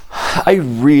I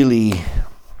really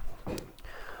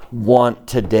want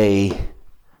today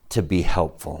to be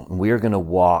helpful. And we are going to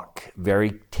walk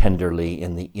very tenderly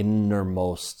in the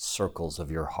innermost circles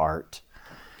of your heart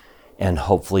and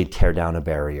hopefully tear down a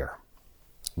barrier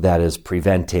that is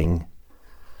preventing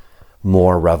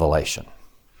more revelation.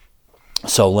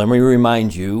 So let me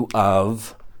remind you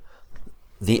of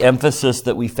the emphasis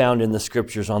that we found in the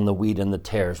scriptures on the wheat and the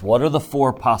tares. What are the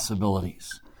four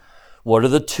possibilities? What are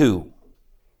the two?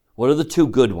 What are the two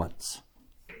good ones?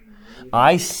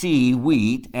 I see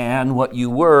wheat, and what you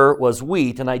were was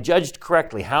wheat, and I judged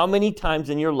correctly. How many times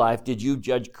in your life did you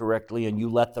judge correctly and you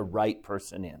let the right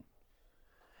person in?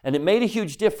 And it made a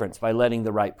huge difference by letting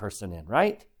the right person in,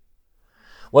 right?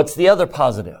 What's the other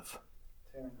positive?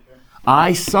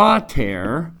 I saw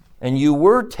tare, and you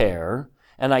were tare,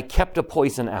 and I kept a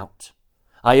poison out.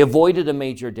 I avoided a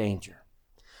major danger.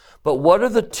 But what are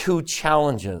the two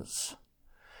challenges?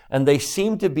 And they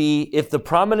seem to be, if the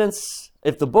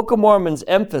Book of Mormon's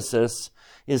emphasis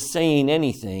is saying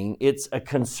anything, it's a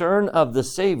concern of the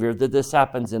Savior that this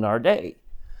happens in our day.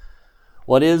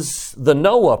 What is the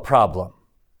Noah problem?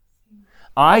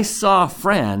 I saw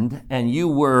friend and you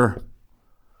were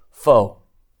foe.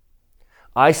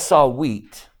 I saw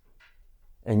wheat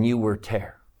and you were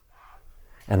tare.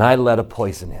 And I let a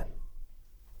poison in.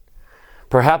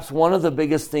 Perhaps one of the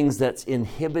biggest things that's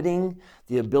inhibiting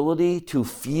the ability to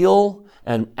feel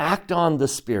and act on the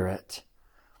Spirit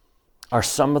are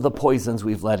some of the poisons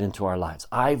we've let into our lives.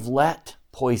 I've let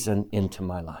poison into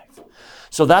my life.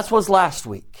 So that was last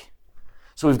week.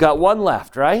 So we've got one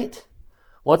left, right?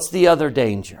 What's the other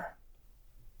danger?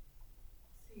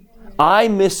 I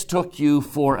mistook you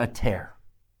for a tare.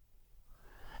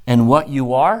 And what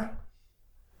you are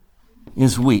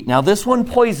is wheat. Now this one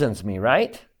poisons me,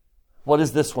 right? What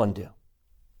does this one do?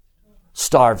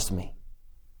 Starves me.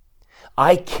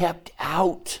 I kept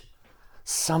out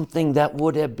something that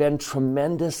would have been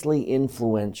tremendously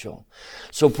influential.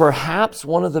 So perhaps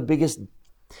one of the biggest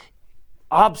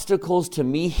obstacles to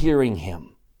me hearing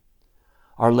him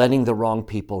are letting the wrong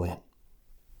people in.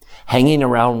 Hanging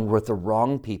around with the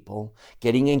wrong people,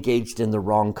 getting engaged in the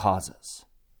wrong causes.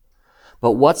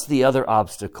 But what's the other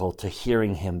obstacle to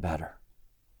hearing him better?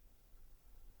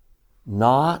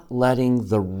 Not letting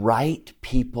the right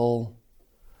people,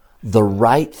 the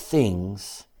right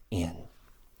things in.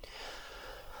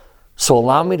 So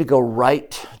allow me to go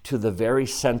right to the very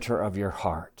center of your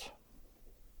heart.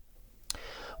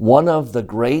 One of the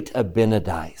great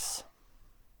Abinadis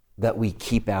that we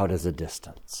keep out as a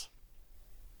distance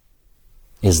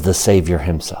is the Savior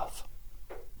himself.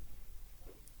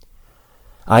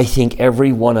 I think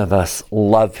every one of us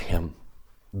love him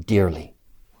dearly.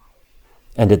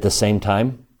 And at the same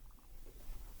time,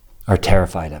 are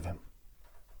terrified of him.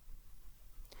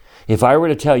 If I were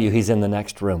to tell you he's in the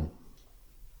next room,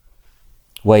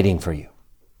 waiting for you,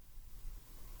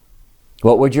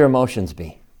 what would your emotions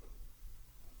be?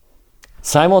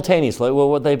 Simultaneously, what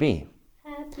would they be?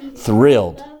 Happy.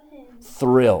 Thrilled.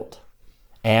 Thrilled.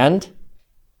 And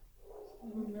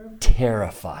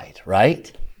terrified,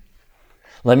 right?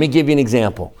 Let me give you an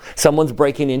example. Someone's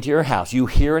breaking into your house. You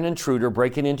hear an intruder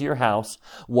breaking into your house.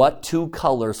 What two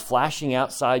colors flashing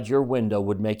outside your window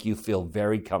would make you feel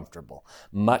very comfortable,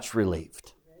 much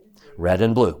relieved? Red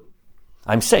and blue.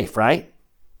 I'm safe, right?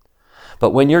 But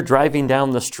when you're driving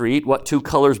down the street, what two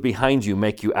colors behind you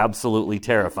make you absolutely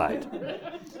terrified?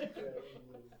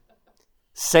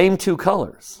 Same two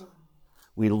colors.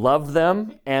 We love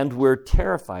them and we're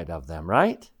terrified of them,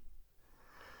 right?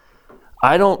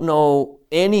 I don't know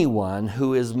anyone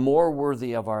who is more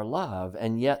worthy of our love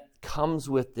and yet comes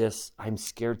with this, I'm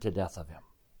scared to death of him.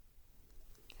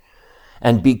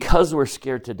 And because we're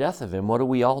scared to death of him, what do?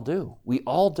 We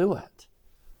all do it.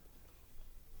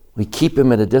 We keep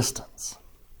him at a distance.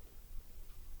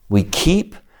 We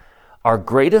keep our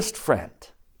greatest friend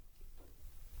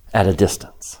at a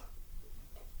distance.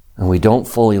 And we don't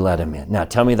fully let him in. Now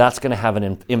tell me that's going to have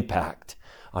an impact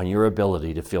on your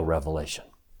ability to feel revelation.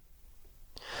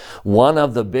 One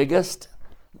of the biggest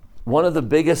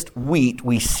wheat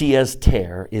we see as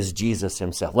tare is Jesus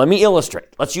himself. Let me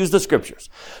illustrate. Let's use the scriptures.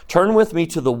 Turn with me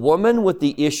to the woman with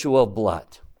the issue of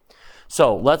blood.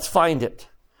 So let's find it.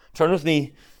 Turn with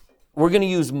me. We're going to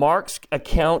use Mark's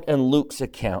account and Luke's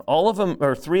account. All of them,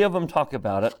 or three of them, talk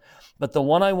about it. But the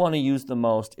one I want to use the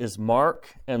most is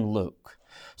Mark and Luke.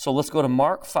 So let's go to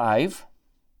Mark 5.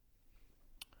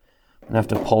 I'm going to have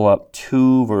to pull up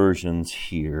two versions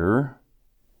here.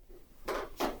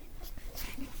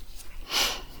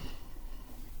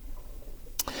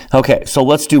 Okay, so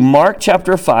let's do Mark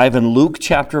chapter 5 and Luke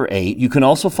chapter 8. You can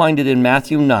also find it in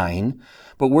Matthew 9,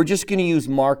 but we're just going to use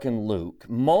Mark and Luke,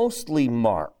 mostly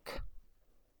Mark.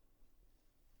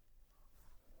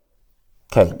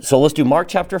 Okay, so let's do Mark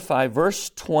chapter 5, verse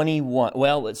 21.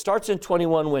 Well, it starts in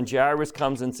 21 when Jairus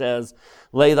comes and says,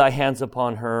 lay thy hands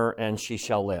upon her and she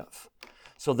shall live.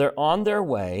 So they're on their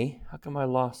way. How come I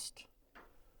lost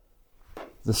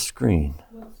the screen?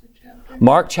 What's the chapter?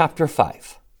 Mark chapter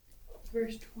 5.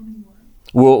 Verse 21.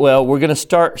 Well, we're going to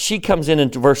start, she comes in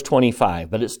into verse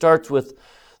 25, but it starts with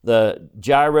the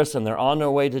Jairus, and they're on their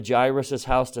way to Jairus'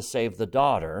 house to save the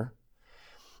daughter.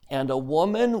 And a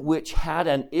woman which had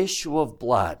an issue of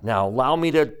blood. Now,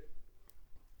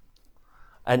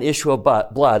 an issue of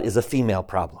blood is a female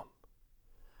problem.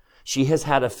 She has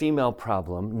had a female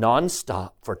problem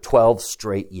nonstop for 12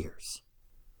 straight years.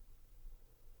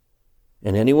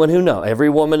 And anyone who knows, every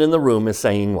woman in the room is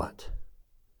saying what?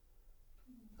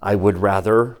 I would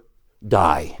rather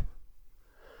die.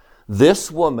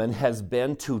 This woman has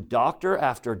been to doctor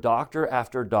after doctor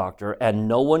after doctor, and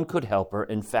no one could help her.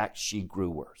 In fact, she grew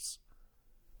worse.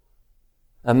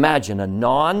 Imagine a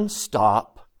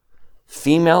non-stop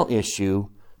female issue,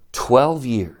 12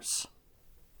 years.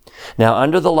 Now,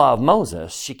 under the law of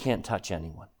Moses, she can't touch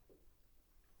anyone.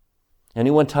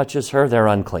 Anyone touches her, they're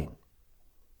unclean.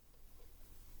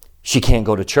 She can't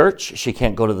go to church. She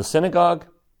can't go to the synagogue.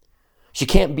 She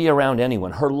can't be around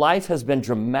anyone. Her life has been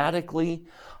dramatically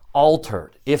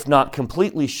altered, if not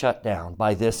completely shut down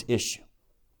by this issue.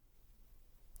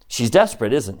 She's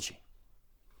desperate, isn't she?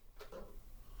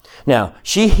 Now,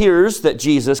 she hears that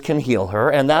Jesus can heal her,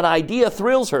 and that idea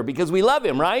thrills her because we love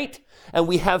him, right? And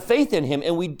we have faith in him,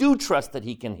 and we do trust that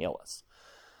he can heal us.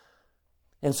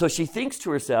 And so she thinks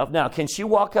to herself, now, can she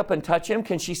walk up and touch him?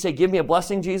 Can she say, give me a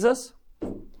blessing, Jesus?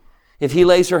 If he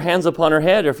lays her hands upon her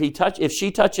head, or if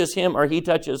she touches him or he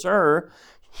touches her,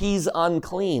 he's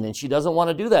unclean, and she doesn't want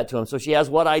to do that to him. So she has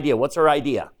what idea? What's her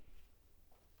idea?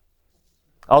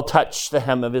 I'll touch the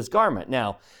hem of his garment.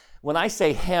 Now, when I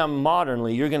say hem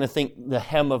modernly, you're going to think the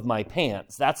hem of my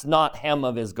pants. That's not hem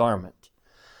of his garment.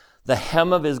 The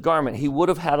hem of his garment, he would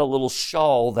have had a little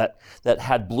shawl that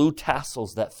had blue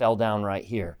tassels that fell down right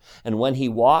here. And when he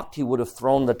walked, he would have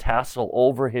thrown the tassel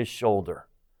over his shoulder.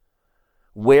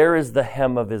 Where is the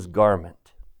hem of his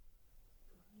garment?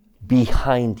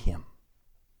 Behind him.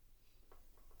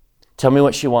 Tell me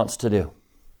what she wants to do.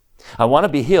 I want to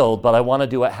be healed, but I want to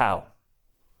do it how?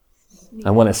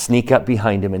 I want to sneak up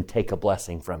behind him and take a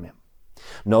blessing from him.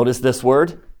 Notice this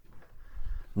word.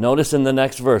 Notice in the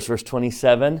next verse, verse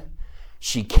 27,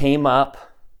 she came up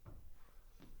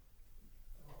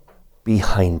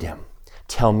behind him.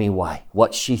 Tell me why.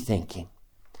 What's she thinking?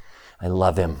 I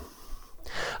love him.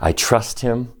 I trust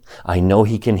him. I know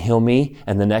he can heal me.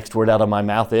 And the next word out of my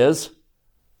mouth is,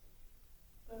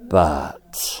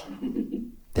 but.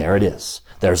 There it is.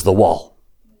 There's the wall.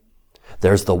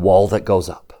 There's the wall that goes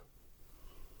up.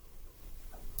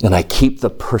 And I keep the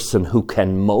person who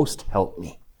can most help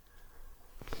me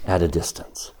at a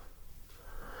distance.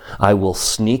 I will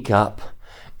sneak up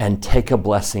and take a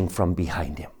blessing from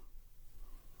behind him.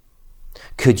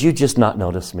 Could you just not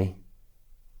notice me?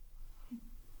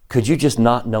 Could you just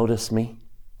not notice me?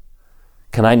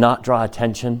 Can I not draw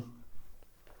attention?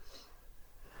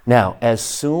 Now, as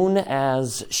soon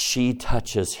as she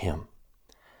touches him,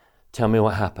 tell me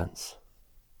what happens.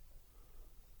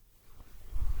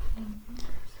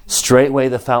 Straightway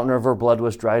the fountain of her blood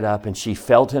was dried up, and she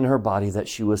felt in her body that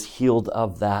she was healed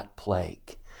of that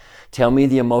plague. Tell me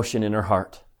the emotion in her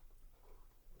heart.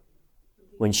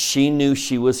 When she knew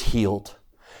she was healed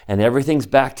and everything's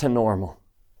back to normal,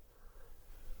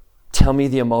 tell me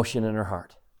the emotion in her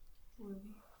heart.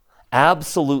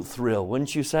 Absolute thrill,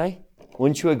 wouldn't you say?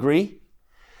 Wouldn't you agree?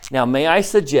 Now, may I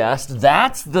suggest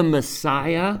that's the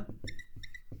Messiah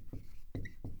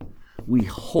we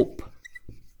hope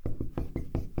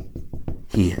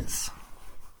he is.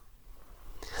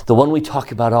 The one we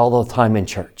talk about all the time in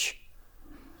church.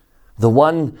 The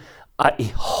one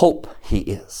I hope he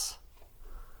is.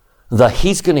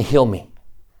 He's going to heal me.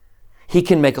 He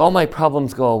can make all my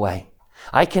problems go away.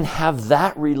 I can have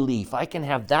that relief. I can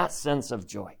have that sense of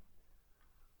joy.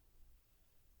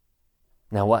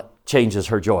 Now, what changes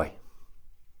her joy?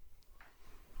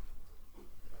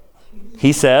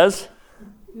 He says,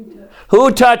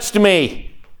 who touched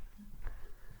me?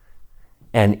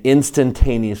 And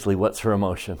instantaneously, what's her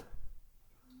emotion?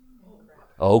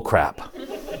 Oh, crap.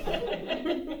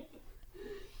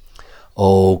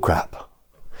 Oh, crap.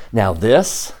 Now,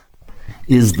 this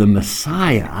is the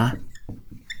Messiah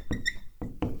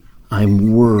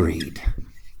I'm worried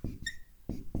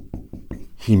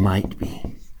he might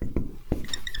be.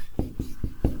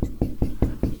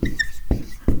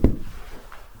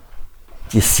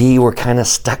 You see, we're kind of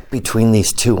stuck between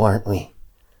these two, aren't we?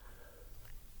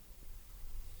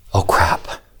 Oh, crap.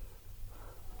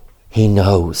 He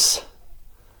knows.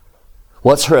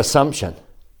 What's her assumption?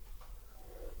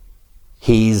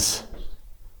 He's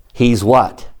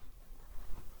what?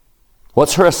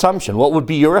 What's her assumption? What would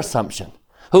be your assumption?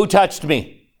 Who touched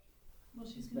me?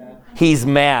 He's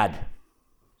mad.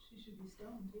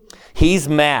 He's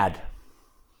mad.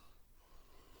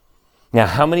 Now,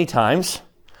 how many times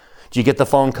do you get the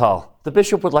phone call? The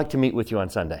bishop would like to meet with you on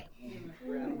Sunday.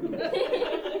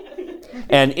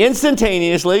 And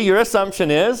instantaneously, your assumption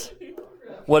is,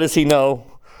 what does he know?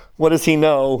 What does he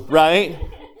know, right?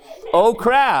 Oh,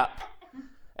 crap.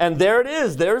 And there it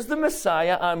is. There's the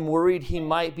Messiah I'm worried he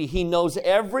might be. He knows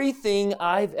everything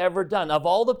I've ever done. Of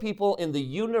all the people in the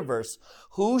universe,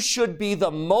 who should be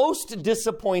the most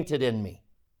disappointed in me?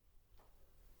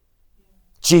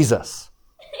 Jesus.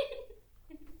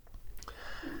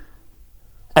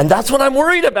 And that's what I'm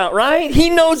worried about, right? He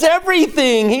knows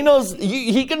everything. He knows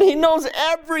he knows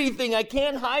everything. I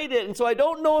can't hide it. And so I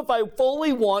don't know if I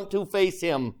fully want to face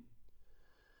him.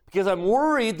 Because I'm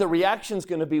worried the reaction's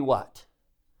going to be what?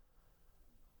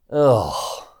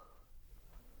 Oh.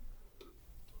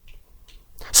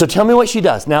 So tell me what she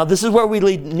does. Now, this is where we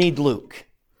need Luke.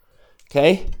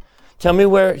 Okay? Tell me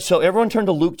where. So everyone turn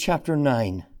to Luke chapter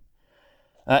 9.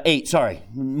 8, sorry.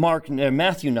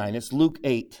 Matthew 9. It's Luke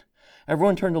 8.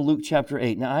 Everyone turn to Luke chapter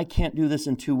 8. Now, I can't do this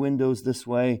in two windows this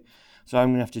way, so I'm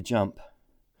going to have to jump.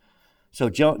 So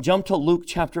jump to Luke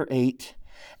chapter 8.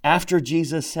 After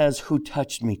Jesus says, "Who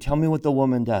touched me?" Tell me what the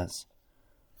woman does.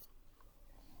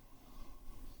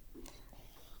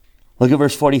 Look at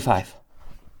verse 45.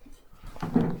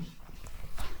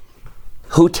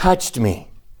 Who touched me?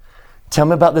 Tell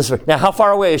me about this. Now, how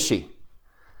far away is she?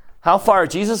 How far?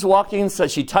 Jesus walking, so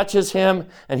she touches him,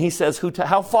 and he says,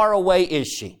 how far away is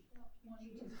she?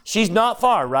 She's not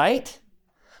far, right?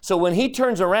 So when he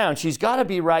turns around, she's got to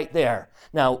be right there.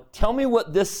 Now, tell me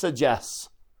what this suggests.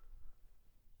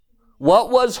 What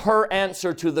was her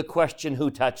answer to the question, who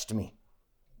touched me?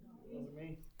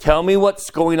 Tell me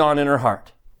what's going on in her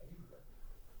heart.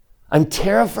 I'm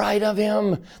terrified of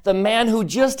him, the man who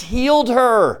just healed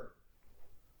her.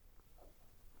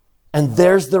 And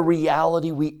there's the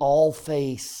reality we all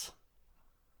face.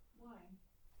 Why?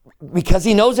 Because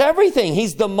he knows everything.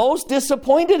 He's the most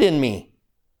disappointed in me.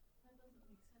 That doesn't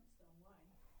make sense though. Why?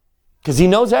 Because he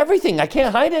knows everything. I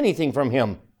can't hide anything from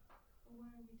him. Why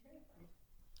are we terrified?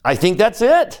 I think that's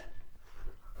it.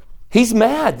 He's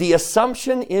mad. The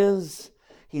assumption is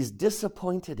he's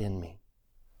disappointed in me.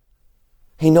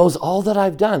 He knows all that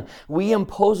I've done. We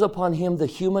impose upon him the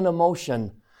human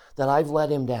emotion that I've let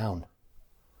him down.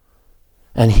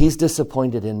 And he's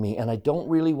disappointed in me, and I don't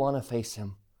really want to face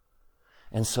him.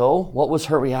 And so, what was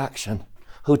her reaction?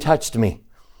 Who touched me?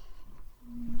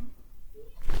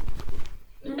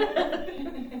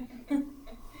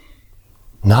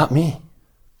 Not me.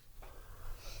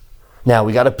 Now,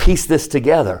 we got to piece this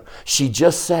together. She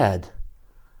just said,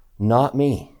 not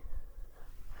me.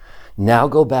 Now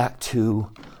go back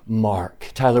to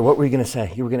Mark. Tyler, what were you going to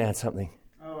say? You were going to add something.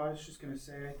 Oh, I was just going to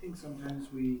say, I think sometimes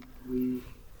we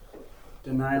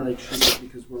deny like sugar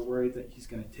because we're worried that he's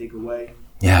going to take away.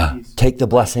 Yeah, take the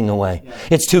blessing away. Yeah.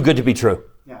 It's too good to be true.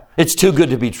 Yeah. It's too good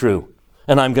to be true,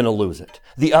 and I'm going to lose it.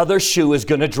 The other shoe is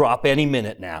going to drop any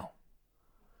minute now.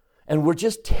 And we're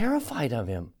just terrified of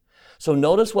him. So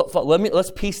notice what,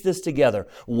 let's piece this together.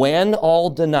 When all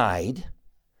denied,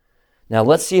 now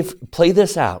let's see play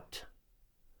this out.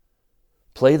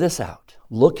 Play this out.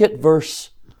 Look at verse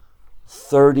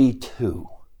 32.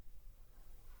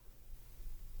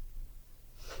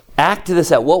 Act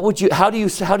this out. How do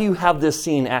you have this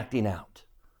scene acting out?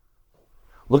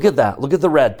 Look at that. Look at the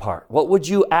red part. What would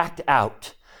you act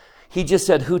out? He just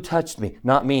said, who touched me?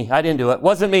 Not me. I didn't do it.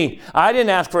 Wasn't me. I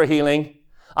didn't ask for a healing.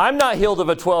 I'm not healed of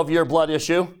a 12-year blood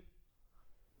issue.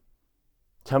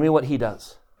 Tell me what he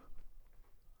does.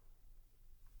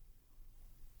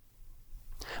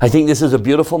 I think this is a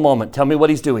beautiful moment. Tell me what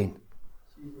he's doing.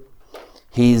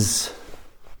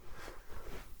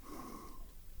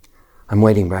 I'm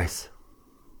waiting, Bryce.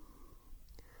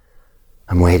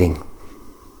 I'm waiting.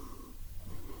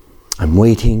 I'm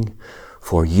waiting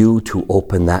for you to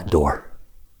open that door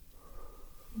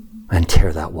and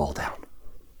tear that wall down.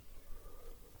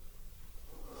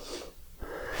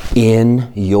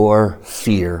 In your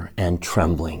fear and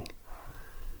trembling,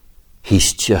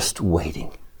 he's just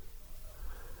waiting.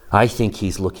 I think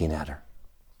he's looking at her.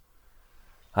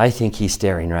 I think he's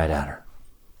staring right at her.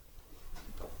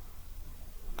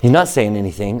 He's not saying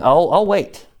anything. I'll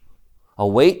wait.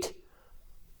 I'll wait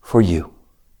for you.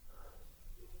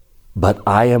 But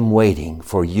I am waiting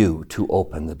for you to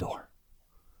open the door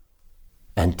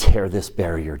and tear this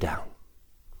barrier down.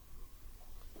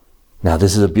 Now,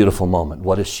 this is a beautiful moment.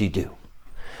 What does she do?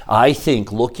 I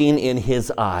think looking in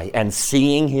his eye and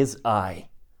seeing his eye,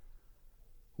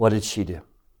 what did she do?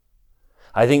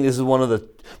 I think this is one of the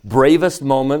bravest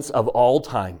moments of all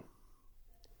time.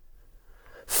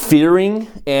 Fearing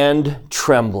and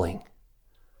trembling,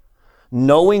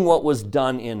 knowing what was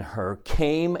done in her,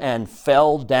 came and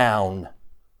fell down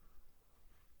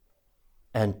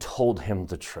and told him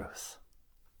the truth.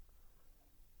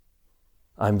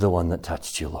 I'm the one that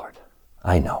touched you, Lord.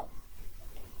 I know.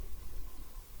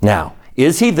 Now,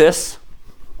 is he this?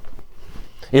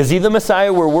 Is he the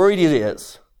Messiah we're worried he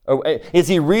is? Or is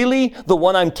he really the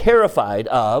one I'm terrified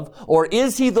of? Or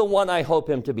is he the one I hope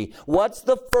him to be? What's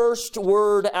the first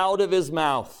word out of his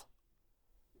mouth?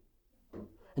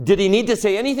 Did he need to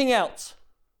say anything else?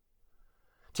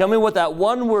 Tell me what that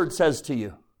one word says to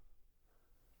you.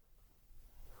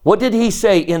 What did he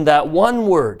say in that one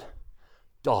word?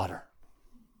 Daughter.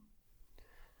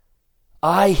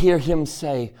 I hear him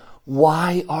say,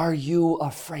 why are you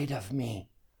afraid of me?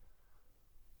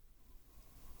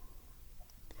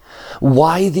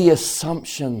 Why the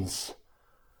assumptions?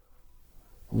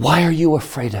 Why are you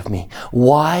afraid of me?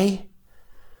 Why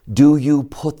do you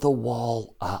put the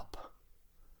wall up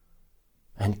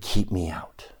and keep me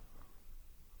out?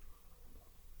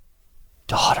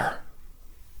 Daughter,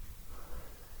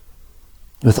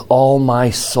 with all my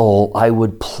soul, I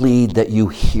would plead that you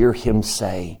hear him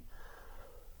say,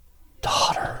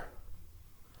 daughter,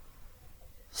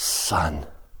 son.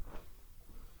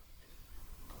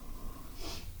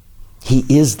 He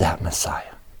is that Messiah.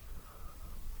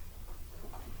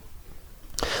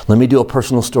 Let me do a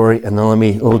personal story, and then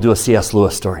we'll do a C.S.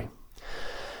 Lewis story.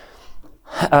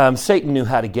 Satan knew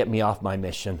how to get me off my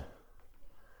mission.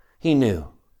 He knew.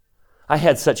 I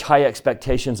had such high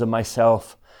expectations of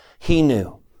myself. He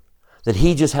knew that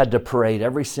he just had to parade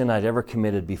every sin I'd ever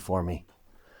committed before me.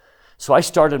 So I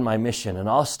started my mission, and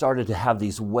I started to have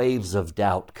these waves of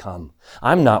doubt come.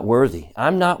 I'm not worthy.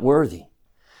 I'm not worthy.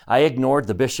 I ignored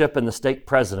the bishop and the stake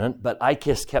president, but I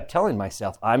just kept telling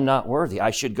myself, I'm not worthy.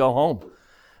 I should go home.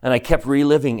 And I kept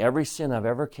reliving every sin I've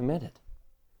ever committed.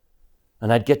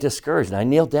 And I'd get discouraged. And I'd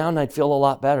kneel down and I'd feel a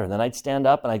lot better. And then I'd stand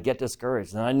up and I'd get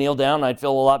discouraged. And I'd kneel down and I'd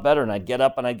feel a lot better. And I'd get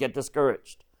up and I'd get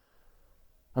discouraged.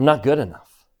 I'm not good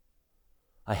enough.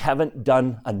 I haven't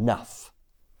done enough.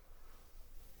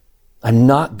 I'm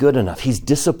not good enough. He's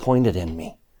disappointed in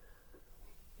me.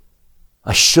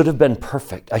 I should have been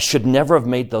perfect. I should never have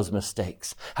made those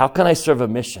mistakes. How can I serve a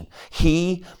mission?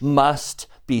 He must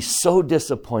be so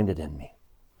disappointed in me.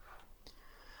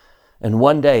 And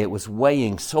one day it was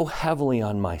weighing so heavily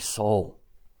on my soul.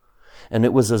 And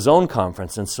it was a zone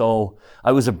conference. And so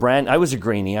I was a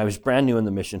greenie. I was brand new in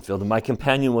the mission field. And my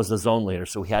companion was the zone leader.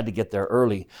 So we had to get there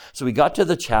early. So we got to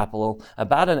the chapel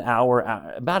about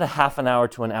a half an hour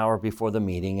to an hour before the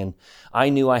meeting. And I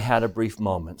knew I had a brief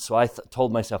moment. So I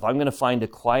told myself, I'm going to find a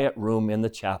quiet room in the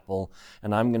chapel.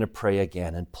 And I'm going to pray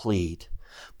again and plead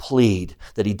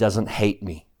that he doesn't hate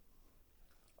me.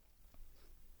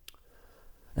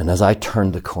 And as I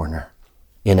turned the corner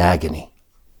in agony,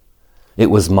 it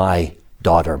was my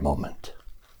daughter moment.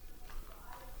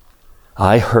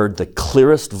 I heard the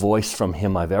clearest voice from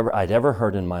him I'd ever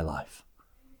heard in my life.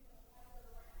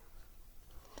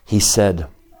 He said,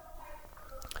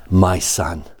 my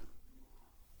son,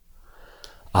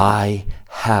 I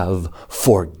have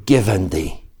forgiven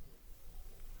thee.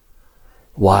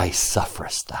 Why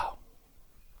sufferest thou?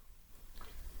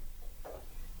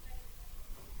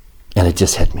 And it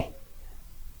just hit me.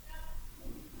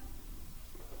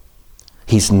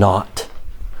 He's not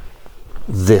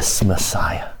this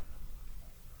Messiah.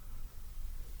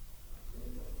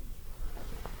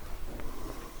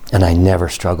 And I never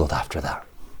struggled after that.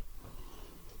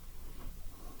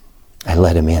 I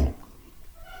let him in.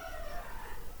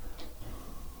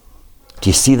 Do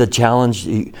you see the challenge?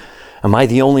 Am I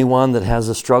the only one that has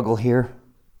a struggle here?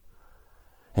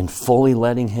 And fully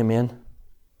letting him in?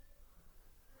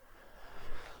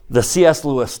 The C.S.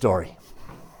 Lewis story.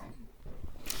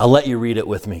 I'll let you read it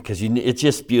with me because it's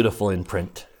just beautiful in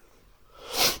print.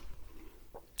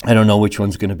 I don't know which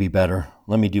one's going to be better.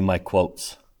 Let me do my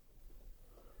quotes.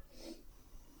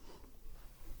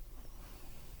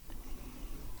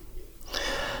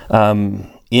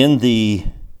 In the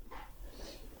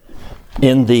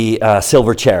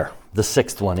silver chair, the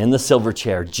sixth one, in the silver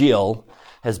chair, Jill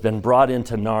has been brought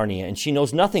into Narnia, and she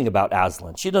knows nothing about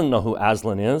Aslan. She doesn't know who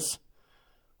Aslan is.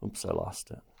 Oops, I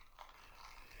lost it.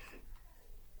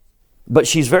 But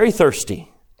she's very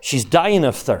thirsty. She's dying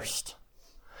of thirst.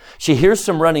 She hears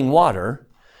some running water,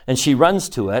 and she runs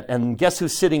to it, and guess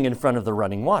who's sitting in front of the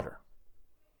running water?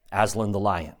 Aslan the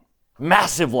lion.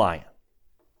 Massive lion.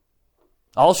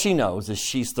 All she knows is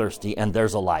she's thirsty, and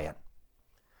there's a lion.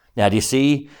 Now, do you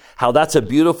see how that's a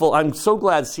beautiful... I'm so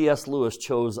glad C.S. Lewis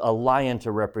chose a lion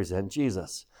to represent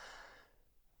Jesus.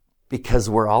 Because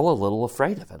we're all a little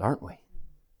afraid of it, aren't we?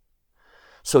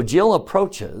 So Jill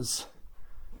approaches,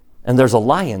 and there's a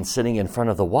lion sitting in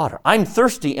front of the water. I'm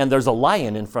thirsty, and there's a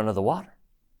lion in front of the water.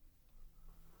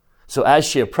 So as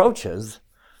she approaches,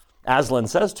 Aslan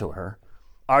says to her,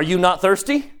 "Are you not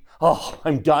thirsty?" "Oh,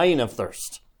 I'm dying of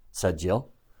thirst," said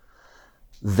Jill.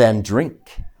 "Then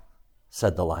drink,"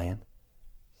 said the lion.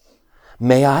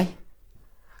 "May I?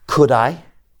 Could I?"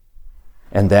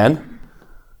 And then,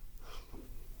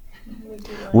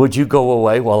 "Would you go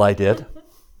away while I did?"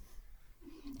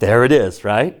 There it is,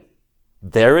 right?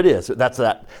 There it is. That's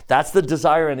the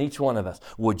desire in each one of us.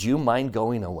 Would you mind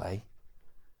going away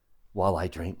while I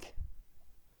drink?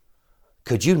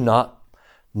 Could you not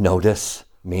notice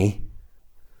me?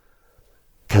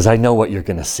 Because I know what you're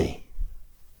going to see.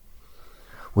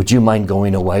 "Would you mind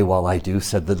going away while I do?"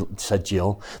 said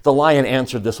Jill. The lion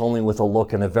answered this only with a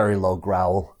look and a very low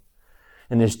growl.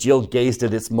 And as Jill gazed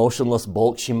at its motionless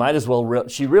bulk, she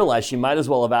realized she might as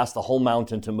well have asked the whole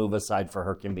mountain to move aside for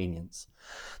her convenience.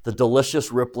 The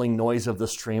delicious rippling noise of the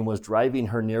stream was driving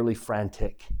her nearly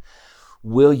frantic.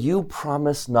 "Will you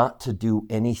promise not to do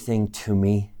anything to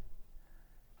me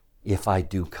if I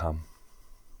do come?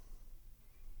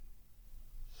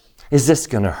 Is this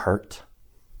going to hurt?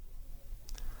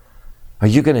 Are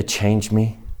you going to change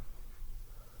me?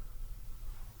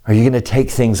 Are you going to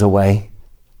take things away?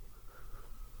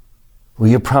 Will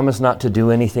you promise not to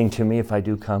do anything to me if I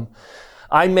do come?"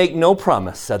 "I make no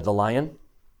promise," said the lion.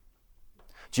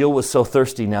 Jill was so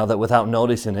thirsty now that without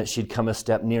noticing it, she'd come a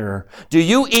step nearer. "Do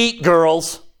you eat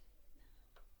girls?"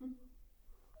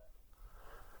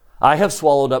 "I have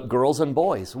swallowed up girls and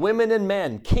boys, women and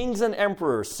men, kings and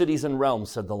emperors, cities and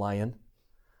realms," said the lion.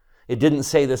 It didn't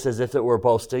say this as if it were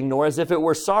boasting, nor as if it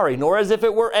were sorry, nor as if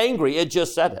it were angry. It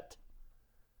just said it.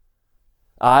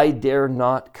 "I dare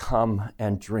not come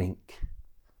and drink.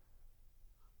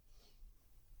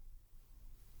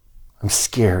 I'm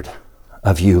scared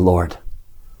of you, Lord.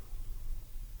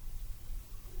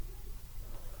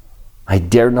 I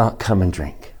dare not come and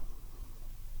drink."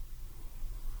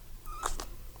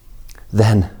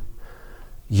 "Then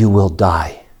you will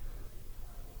die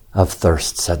of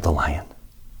thirst," said the lion.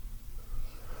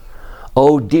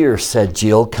 "Oh dear," said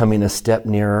Jill, coming a step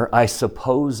nearer. "I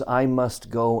suppose I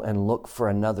must go and look for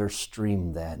another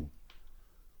stream then."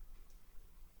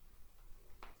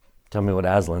 Tell me what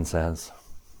Aslan says.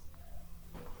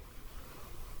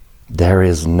 "There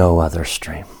is no other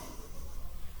stream."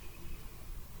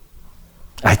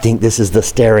 I think this is the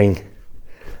staring.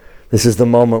 This is the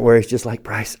moment where he's just like,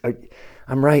 "Bryce,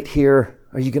 I'm right here.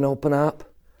 Are you going to open up?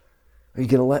 Are you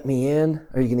going to let me in?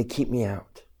 Or are you going to keep me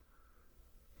out?"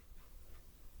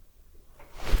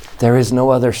 There is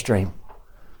no other stream.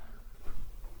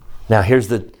 Now here's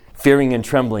the fearing and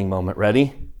trembling moment.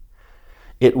 Ready?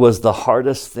 It was the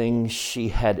hardest thing she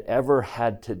had ever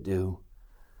had to do.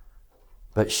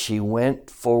 But she went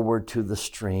forward to the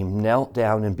stream, knelt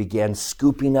down, and began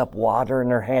scooping up water in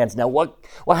her hands. Now, what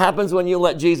happens when you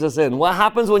let Jesus in? What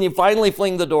happens when you finally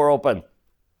fling the door open?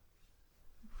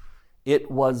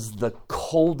 It was the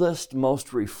coldest,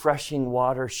 most refreshing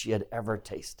water she had ever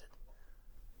tasted.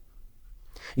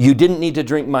 You didn't need to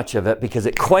drink much of it because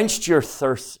it quenched your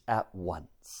thirst at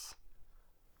once.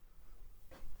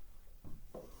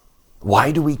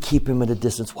 Why do we keep him at a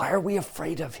distance? Why are we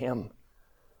afraid of him?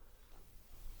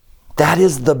 That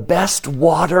is the best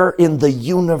water in the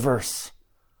universe.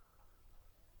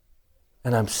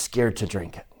 And I'm scared to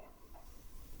drink it.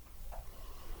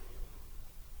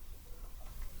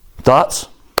 Thoughts?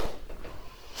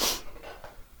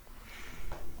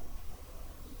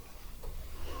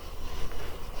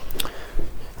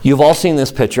 You've all seen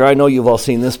this picture. I know you've all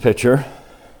seen this picture.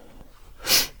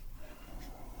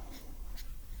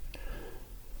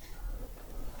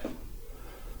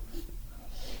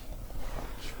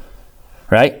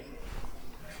 Right?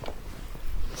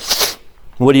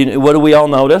 What do we all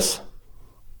notice?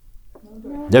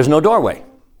 There's no doorway.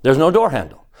 There's no door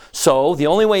handle. So the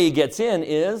only way he gets in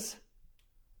is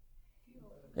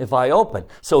if I open.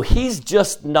 So he's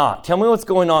just not. Tell me what's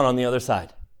going on the other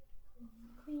side.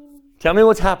 Tell me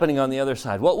what's happening on the other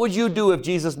side. What would you do if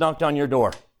Jesus knocked on your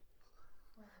door?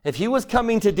 If he was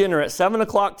coming to dinner at 7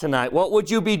 o'clock tonight, what would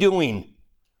you be doing?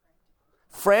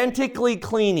 Frantically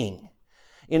cleaning.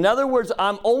 In other words,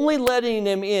 I'm only letting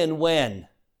him in when?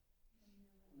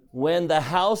 When the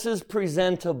house is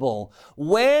presentable.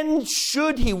 When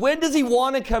should he? When does he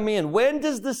want to come in? When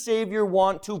does the Savior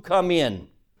want to come in?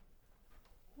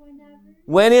 Whenever.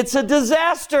 When it's a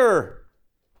disaster.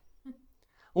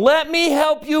 Let me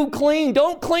help you clean.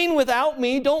 Don't clean without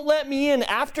me. Don't let me in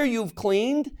after you've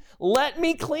cleaned. Let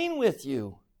me clean with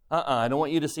you. I don't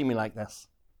want you to see me like this.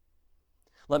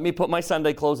 Let me put my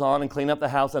Sunday clothes on and clean up the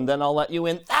house, and then I'll let you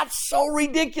in. That's so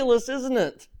ridiculous, isn't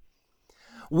it?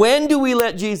 When do we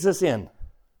let Jesus in?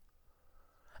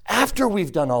 After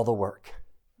we've done all the work.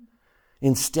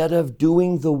 Instead of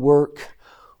doing the work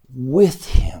with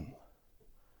him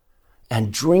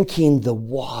and drinking the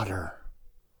water.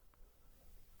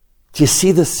 Do you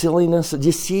see the silliness? Do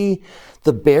you see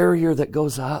the barrier that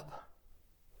goes up?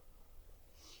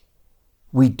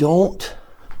 We don't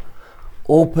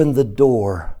open the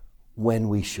door when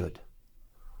we should.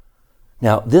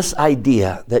 Now, this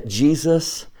idea that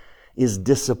Jesus is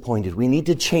disappointed, we need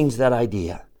to change that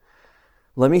idea.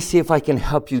 Let me see if I can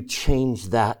help you change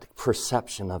that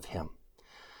perception of him.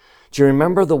 Do you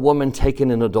remember the woman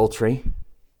taken in adultery?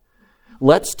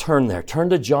 Let's turn there. Turn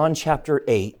to John chapter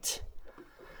 8.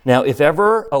 Now, if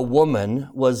ever a woman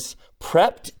was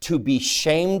prepped to be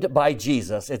shamed by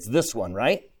Jesus, it's this one,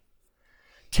 right?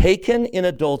 Taken in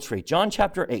adultery. John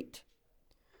chapter 8.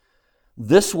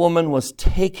 This woman was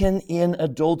taken in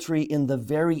adultery in the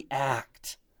very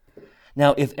act.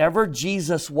 Now, if ever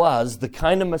Jesus was the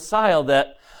kind of Messiah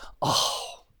that,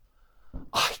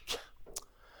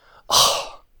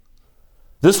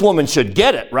 this woman should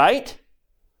get it, right?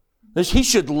 He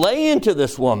should lay into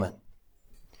this woman.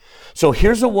 So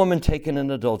here's a woman taken in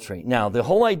adultery. Now, the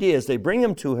whole idea is they bring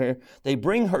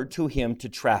her to him to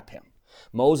trap him.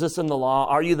 Moses and the law,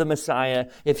 are you the Messiah?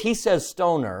 If he says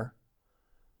stone her,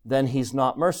 then he's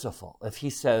not merciful. If he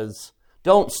says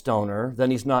don't stone her,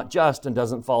 then he's not just and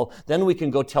doesn't fall. Then we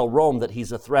can go tell Rome that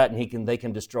he's a threat and they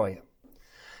can destroy him.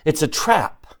 It's a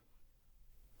trap.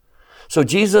 So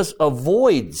Jesus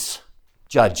avoids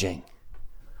judging.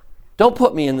 Don't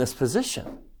put me in this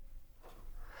position.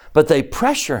 But they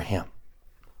pressure him.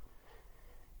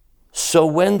 So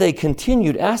when they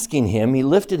continued asking him, he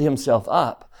lifted himself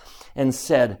up and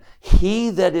said, "He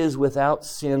that is without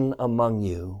sin among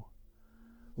you,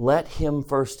 let him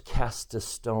first cast a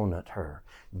stone at her."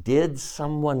 Did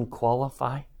someone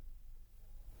qualify?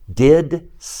 Did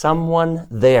someone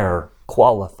there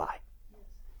qualify?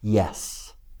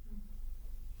 Yes.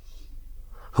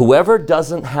 Whoever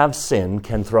doesn't have sin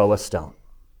can throw a stone.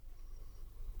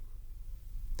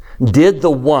 Did the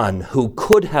one who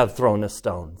could have thrown a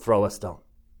stone throw a stone?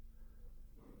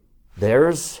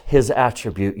 There's his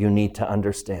attribute you need to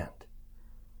understand.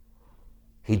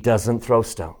 He doesn't throw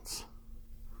stones.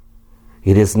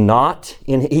 It is not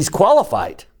he's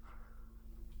qualified,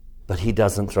 but he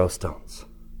doesn't throw stones.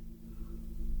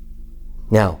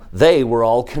 Now, they were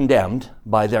all condemned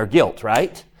by their guilt,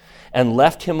 right? And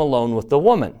left him alone with the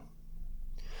woman.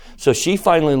 So she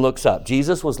finally looks up.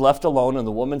 Jesus was left alone and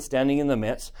the woman standing in the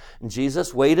midst. And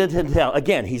Jesus waited him down.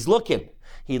 Again, he's looking.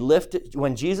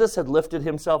 When Jesus had lifted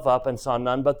himself up and saw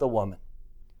none but the woman.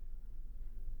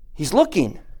 He's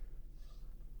looking.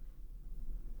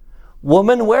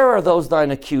 "Woman, where are those thine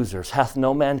accusers? Hath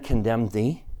no man condemned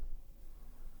thee?"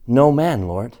 "No man,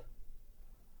 Lord."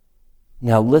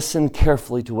 Now listen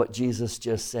carefully to what Jesus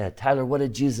just said. Tyler, what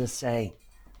did Jesus say?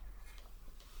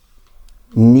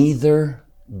 "Neither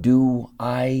do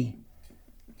I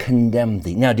condemn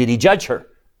thee." Now, did he judge her?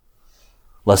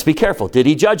 Let's be careful. Did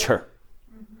he judge her?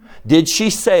 Did she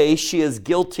say she is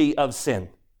guilty of sin?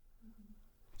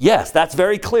 Yes, that's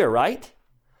very clear, right?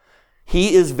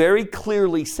 He is very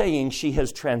clearly saying she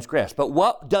has transgressed. But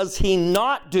what does he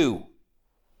not do?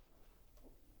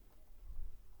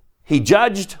 He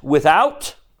judged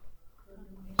without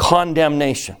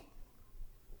condemnation.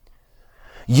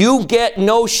 You get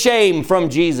no shame from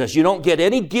Jesus. You don't get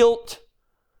any guilt.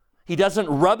 He doesn't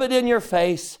rub it in your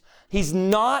face. He's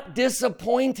not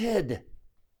disappointed.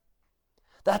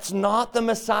 That's not the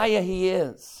Messiah he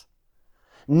is.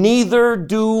 "Neither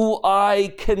do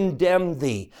I condemn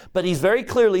thee." But he's very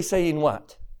clearly saying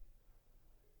what?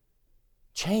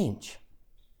 Change.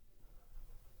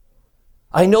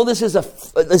 I know this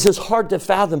is hard to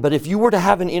fathom, but if you were to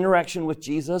have an interaction with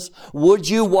Jesus, would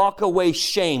you walk away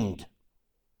shamed?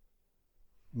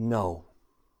 No.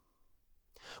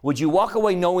 Would you walk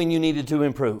away knowing you needed to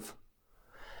improve?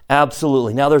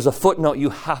 Absolutely. Now there's a footnote you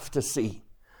have to see.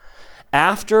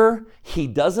 After he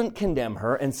doesn't condemn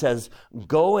her and says,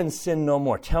 "Go and sin no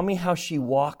more." Tell me how she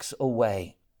walks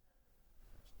away.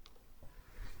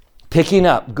 Picking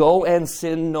up, "Go and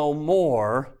sin no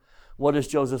more." What does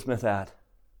Joseph Smith add?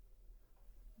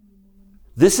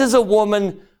 This is a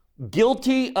woman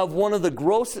guilty of one of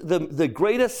the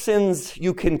greatest sins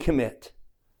you can commit.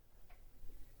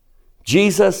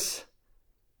 Jesus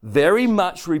very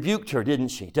much rebuked her, didn't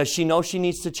she? Does she know she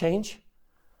needs to change?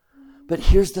 But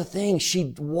here's the thing.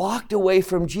 She walked away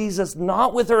from Jesus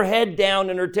not with her head down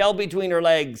and her tail between her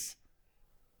legs.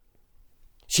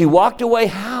 She walked away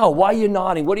how? Why are you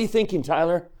nodding? What are you thinking,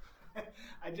 Tyler?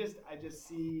 I just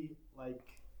see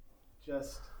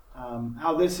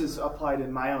how this is applied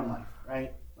in my own life,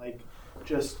 right? Like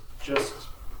just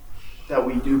that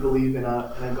we do believe in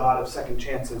a God of second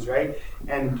chances, right?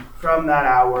 And from that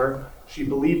hour, she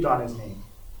believed on his name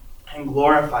and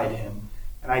glorified him.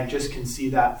 And I just can see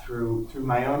that through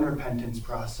my own repentance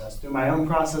process, through my own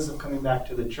process of coming back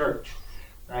to the church,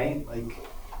 right? Like,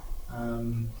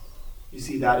 you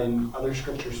see that in other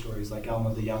scripture stories, like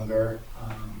Alma the Younger,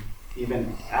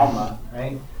 even Alma,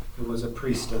 right? Who was a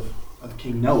priest of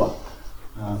King Noah.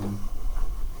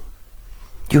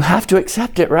 You have to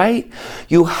accept it, right?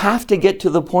 You have to get to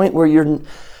the point where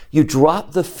you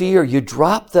drop the fear, you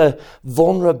drop the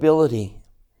vulnerability,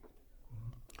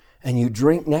 and you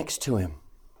drink next to him.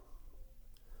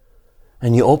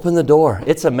 And you open the door.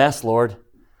 It's a mess, Lord.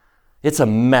 It's a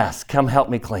mess. Come help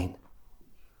me clean.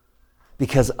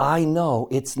 Because I know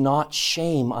it's not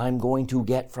shame I'm going to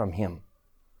get from him.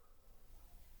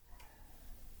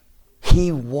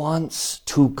 He wants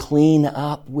to clean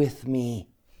up with me.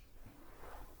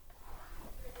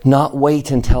 Not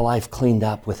wait until I've cleaned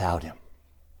up without him.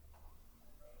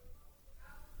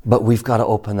 But we've got to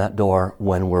open that door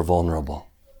when we're vulnerable.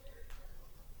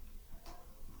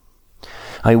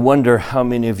 I wonder how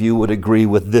many of you would agree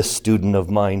with this student of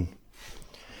mine.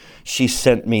 She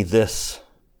sent me this.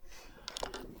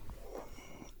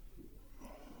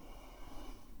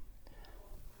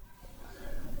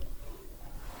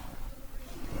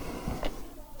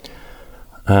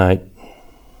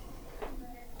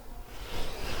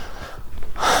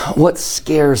 What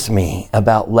scares me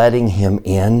about letting him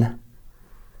in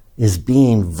is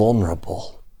being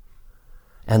vulnerable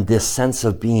and this sense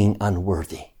of being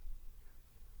unworthy.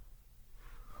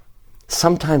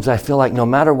 Sometimes I feel like no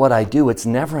matter what I do, it's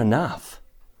never enough.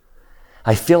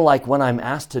 I feel like when I'm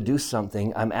asked to do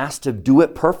something, I'm asked to do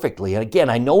it perfectly. And again,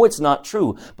 I know it's not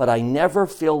true, but I never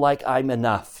feel like I'm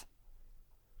enough.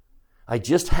 I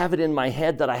just have it in my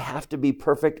head that I have to be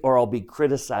perfect or I'll be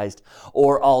criticized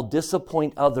or I'll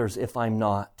disappoint others if I'm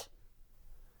not.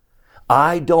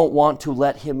 I don't want to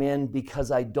let him in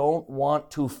because I don't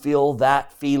want to feel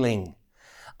that feeling.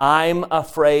 I'm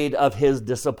afraid of his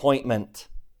disappointment.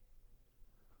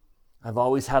 I've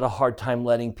always had a hard time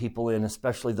letting people in,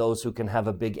 especially those who can have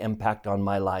a big impact on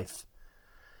my life.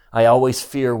 I always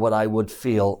fear what I would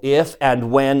feel if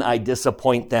and when I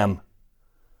disappoint them,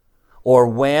 or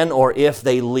when or if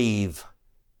they leave.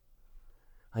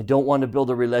 I don't want to build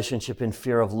a relationship in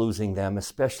fear of losing them,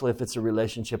 especially if it's a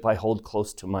relationship I hold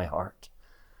close to my heart.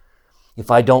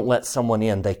 If I don't let someone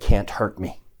in, they can't hurt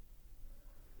me.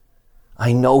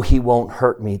 I know he won't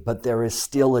hurt me, but there is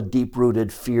still a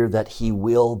deep-rooted fear that he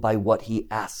will by what he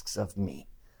asks of me.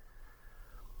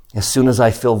 As soon as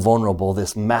I feel vulnerable,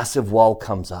 this massive wall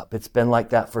comes up. It's been like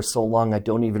that for so long, I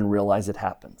don't even realize it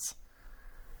happens.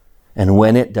 And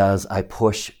when it does, I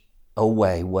push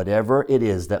away whatever it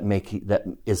is that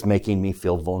is making me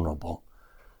feel vulnerable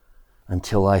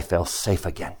until I feel safe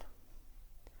again.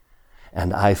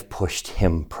 And I've pushed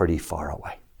him pretty far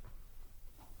away.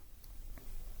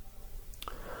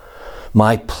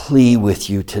 My plea with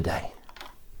you today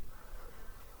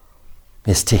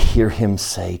is to hear him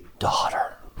say,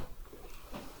 daughter,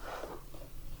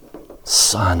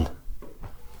 son.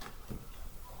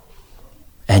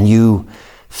 And you,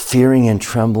 fearing and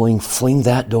trembling, fling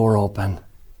that door open.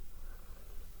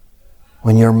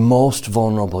 When you're most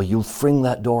vulnerable, you fling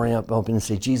that door open and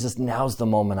say, Jesus, now's the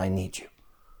moment I need you.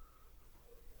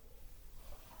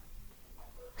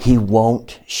 He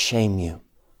won't shame you.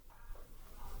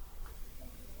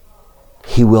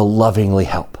 He will lovingly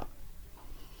help.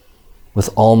 With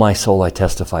all my soul, I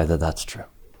testify that that's true.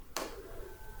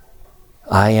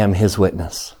 I am his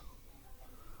witness.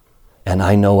 And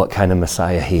I know what kind of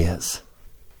Messiah he is.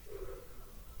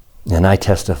 And I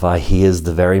testify he is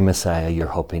the very Messiah you're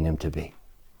hoping him to be.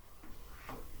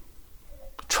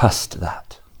 Trust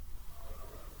that.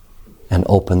 And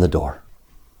open the door.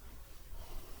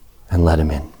 And let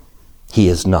him in. He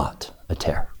is not a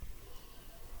terror.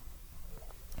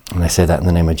 And I say that in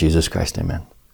the name of Jesus Christ, amen.